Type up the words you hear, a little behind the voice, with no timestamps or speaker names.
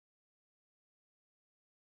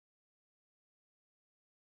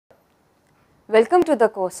Welcome to the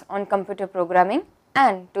course on computer programming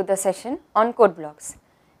and to the session on code blocks.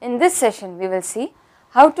 In this session, we will see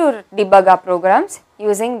how to debug our programs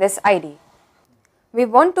using this IDE. We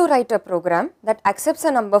want to write a program that accepts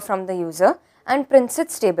a number from the user and prints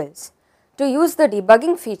its tables. To use the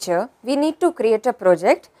debugging feature, we need to create a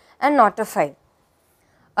project and not a file.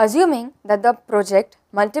 Assuming that the project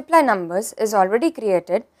multiply numbers is already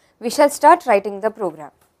created, we shall start writing the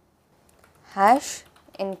program. Hash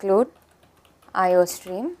include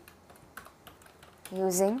IOStream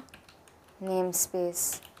using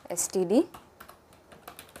namespace std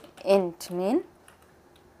int main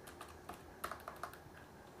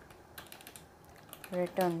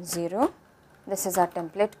return 0. This is our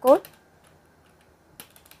template code.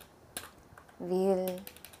 We will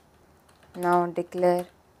now declare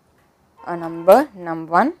a number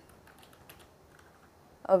num1,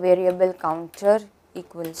 a variable counter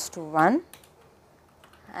equals to 1,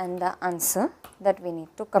 and the answer that we need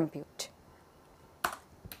to compute.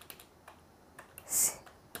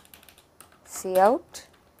 Cout,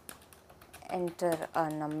 enter a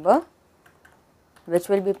number which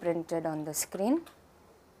will be printed on the screen,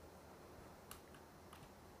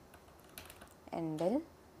 endl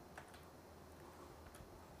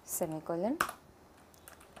semicolon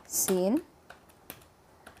cin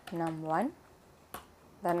num1,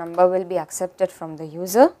 the number will be accepted from the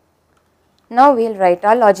user. Now we will write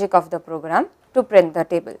our logic of the program to print the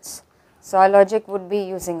tables. So our logic would be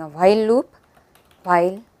using a while loop,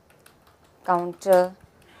 while counter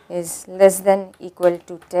is less than equal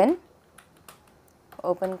to 10,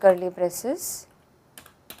 open curly braces,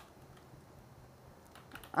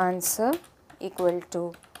 answer equal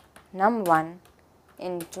to num1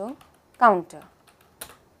 into counter,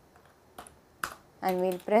 and we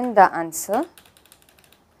will print the answer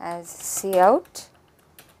as cout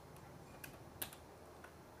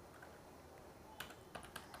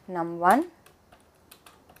num1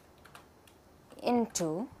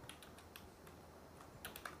 into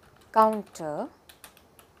counter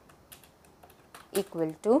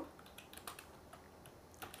equal to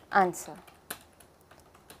answer.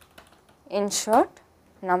 In short,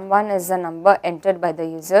 num1 is the number entered by the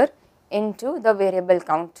user into the variable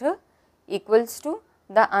counter equals to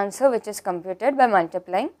the answer which is computed by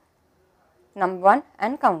multiplying num1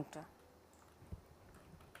 and counter.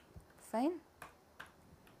 Fine.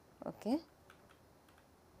 Okay,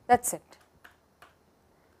 that is it.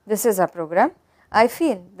 This is our program. I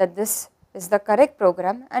feel that this is the correct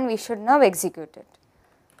program and we should now execute it.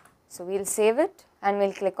 So we will save it and we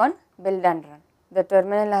will click on build and run. The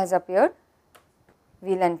terminal has appeared.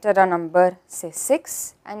 We will enter a number, say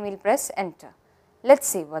 6, and we will press enter. Let us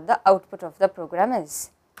see what the output of the program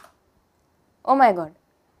is. Oh my god,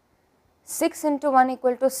 6 into 1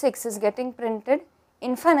 equal to 6 is getting printed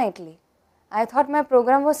infinitely. I thought my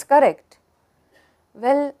program was correct.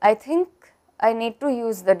 Well, I think I need to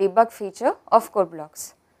use the debug feature of code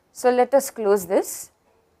blocks. So let us close this.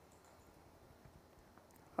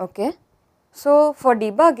 Okay. So for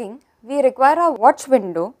debugging, we require a watch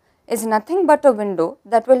window is nothing but a window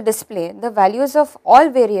that will display the values of all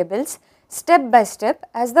variables step by step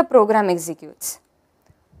as the program executes.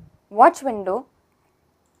 Watch window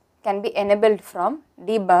can be enabled from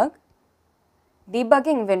debug,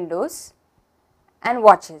 debugging windows, and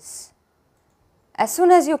watches. As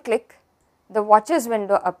soon as you click, the watches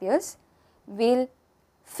window appears. We will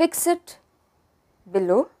fix it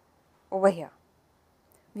below over here.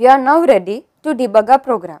 We are now ready to debug our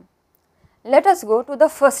program. Let us go to the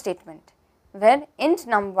first statement where int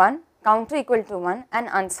num1 counter equal to 1 and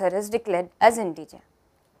answer is declared as integer.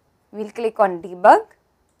 We will click on debug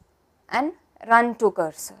and run to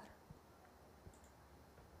cursor.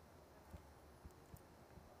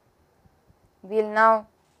 We will now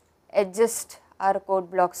adjust our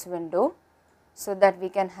code blocks window so that we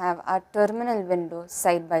can have our terminal window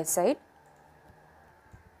side by side.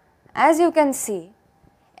 As you can see,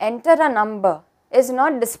 enter a number is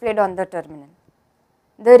not displayed on the terminal.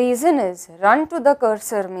 The reason is run to the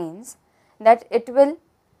cursor means that it will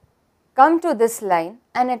come to this line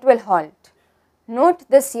and it will halt. Note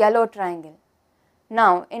this yellow triangle.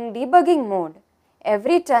 Now in debugging mode,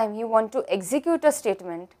 every time you want to execute a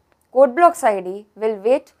statement, code blocks ID will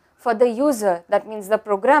wait for the user, that means the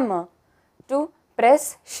programmer, to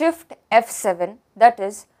press shift F7, that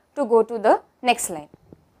is to go to the next line.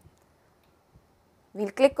 We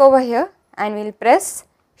will click over here and we will press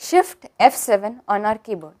shift F7 on our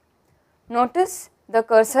keyboard. Notice the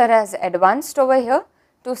cursor has advanced over here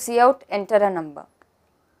to cout enter a number.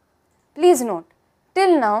 Please note,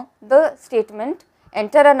 till now the statement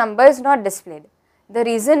enter a number is not displayed. The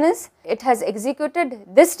reason is it has executed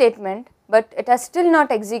this statement but it has still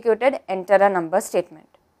not executed enter a number statement.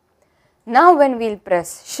 Now when we will press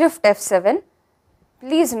shift F7,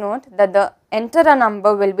 please note that the enter a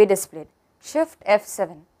number will be displayed. Shift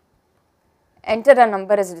F7, enter a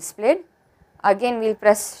number is displayed. Again we will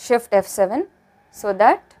press shift F7 so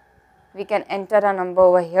that we can enter a number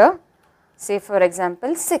over here, say for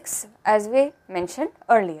example 6 as we mentioned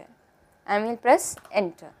earlier, and we will press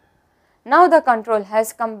enter. Now the control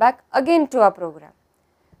has come back again to our program,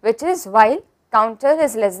 which is while counter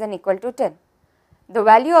is less than equal to 10. The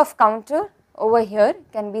value of counter over here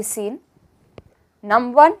can be seen,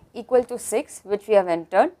 num1 equal to 6 which we have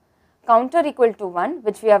entered, counter equal to 1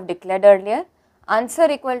 which we have declared earlier, answer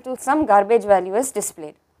equal to some garbage value is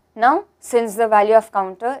displayed. Now since the value of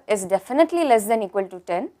counter is definitely less than equal to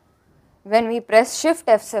 10, when we press shift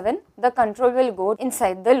F7, the control will go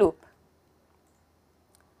inside the loop.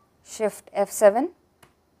 Shift F7,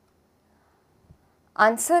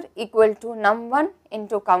 answer equal to num1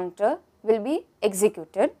 into counter will be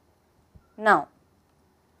executed. Now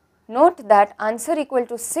note that answer equal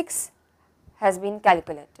to 6 has been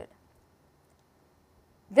calculated.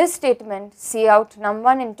 This statement cout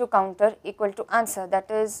num1 into counter equal to answer, that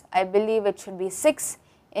is I believe it should be 6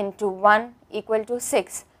 into 1 equal to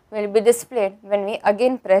 6, will be displayed when we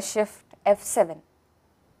again press shift F7.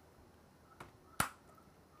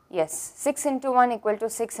 Yes, 6 into 1 equal to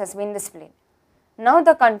 6 has been displayed. Now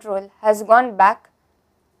the control has gone back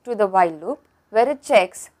to the while loop where it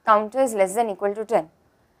checks counter is less than equal to 10.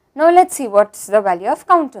 Now let us see what is the value of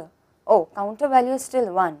counter. Oh, counter value is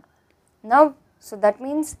still 1. Now, so that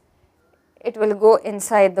means it will go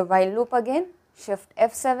inside the while loop again, shift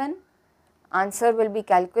F7, answer will be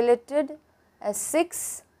calculated as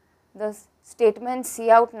 6, the statement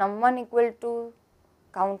cout num1 equal to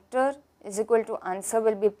counter is equal to answer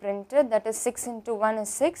will be printed, that is 6 into 1 is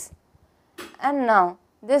 6, and now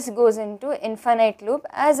this goes into infinite loop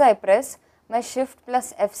as I press my shift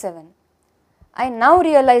plus F7. I now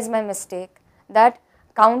realize my mistake that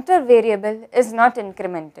counter variable is not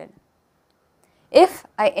incremented. If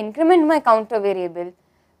I increment my counter variable,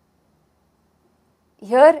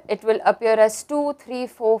 here it will appear as 2, 3,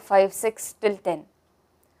 4, 5, 6 till 10.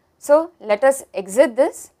 So let us exit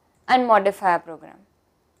this and modify our program.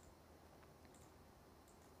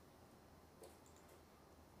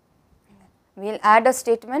 We will add a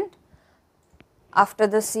statement after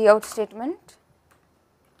the cout statement,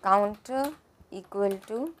 counter equal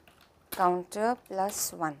to counter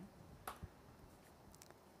plus 1.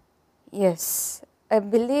 Yes, I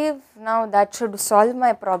believe now that should solve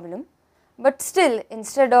my problem, but still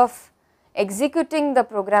instead of executing the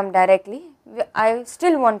program directly, I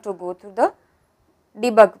still want to go through the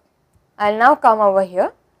debug. I will now come over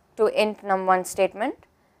here to int num1 statement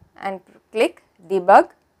and click debug,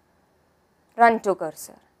 run to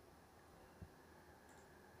cursor.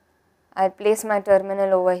 I will place my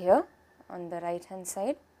terminal over here on the right hand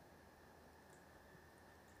side.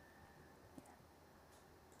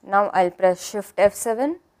 Now I will press shift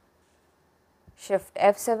F7,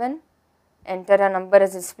 enter a number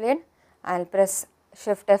is displayed. I will press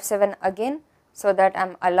shift F7 again so that I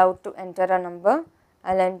am allowed to enter a number.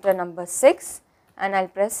 I will enter number 6 and I will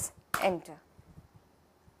press enter.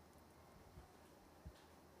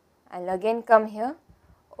 I will again come here.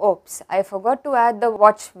 Oops, I forgot to add the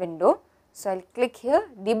watch window. So I will click here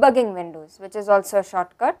debugging windows, which is also a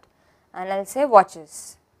shortcut, and I will say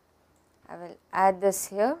watches. I will add this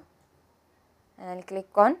here and I will click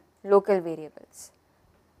on local variables.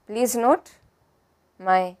 Please note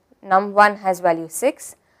my num1 has value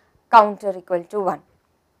 6, counter equal to 1.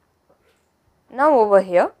 Now over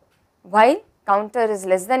here, while counter is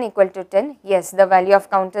less than equal to 10, yes, the value of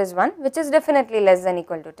counter is 1, which is definitely less than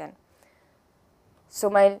equal to 10. So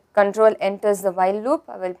my control enters the while loop.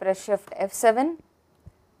 I will press shift F7,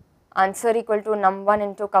 answer equal to num1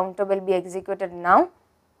 into counter will be executed now.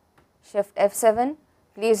 Shift F7,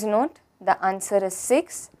 please note the answer is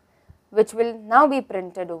 6, which will now be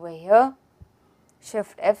printed over here.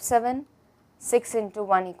 Shift F7, 6 into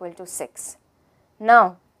 1 equal to 6.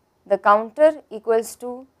 Now the counter equals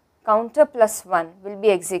to counter plus 1 will be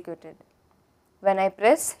executed when I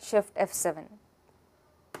press shift F7.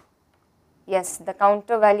 Yes, the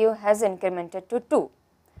counter value has incremented to 2.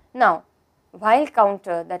 Now while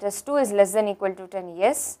counter, that is 2 is less than equal to 10,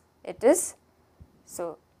 yes it is.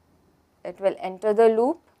 So it will enter the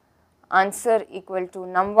loop, answer equal to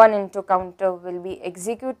num1 into counter will be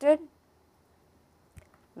executed,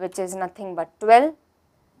 which is nothing but 12.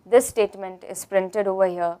 This statement is printed over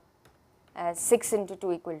here as 6 into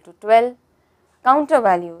 2 equal to 12. Counter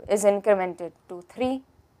value is incremented to 3.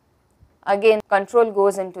 Again control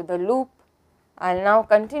goes into the loop. I will now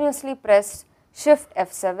continuously press Shift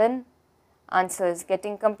F7, answer is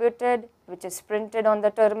getting computed, which is printed on the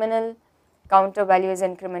terminal, counter value is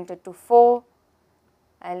incremented to 4,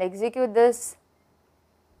 I will execute this,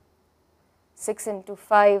 6 into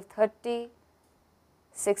 5 30,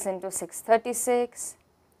 6 into 6 36,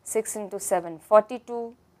 6 into 7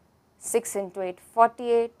 42, 6 into 8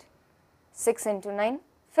 48, 6 into 9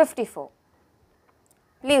 54.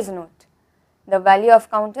 Please note, the value of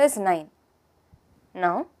counter is 9.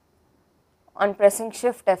 Now, on pressing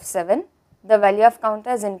Shift F7, the value of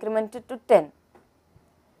counter is incremented to 10.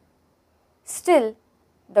 Still,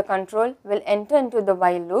 the control will enter into the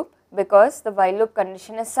while loop because the while loop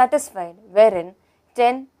condition is satisfied, wherein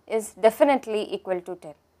 10 is definitely equal to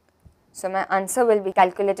 10. So, my answer will be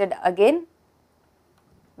calculated again,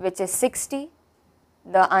 which is 60.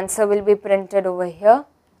 The answer will be printed over here,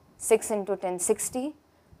 6 into 10 60.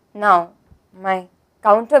 Now, my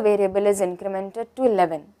counter variable is incremented to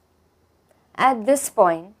 11. At this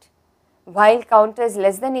point, while counter is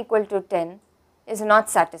less than equal to 10 is not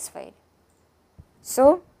satisfied.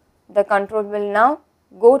 So, the control will now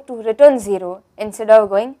go to return 0 instead of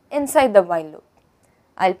going inside the while loop.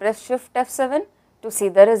 I will press Shift F7 to see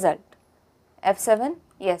the result. F7,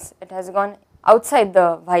 yes, it has gone outside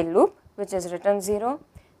the while loop, which is return 0.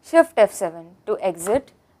 Shift F7 to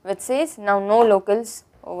exit, which says now no locals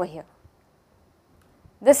over here.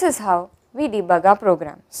 This is how we debug our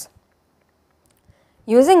programs.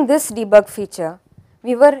 Using this debug feature,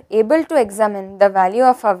 we were able to examine the value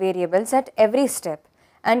of our variables at every step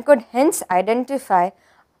and could hence identify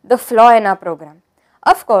the flaw in our program.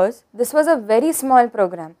 Of course, this was a very small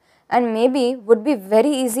program and maybe would be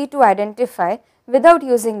very easy to identify without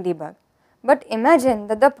using debug. But imagine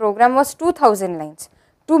that the program was 2000 lines,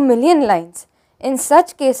 2 million lines. In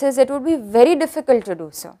such cases, it would be very difficult to do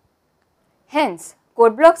so. Hence,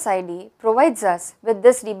 CodeBlocks IDE provides us with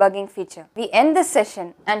this debugging feature. We end this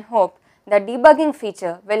session and hope that debugging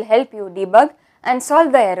feature will help you debug and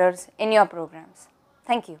solve the errors in your programs.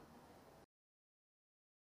 Thank you.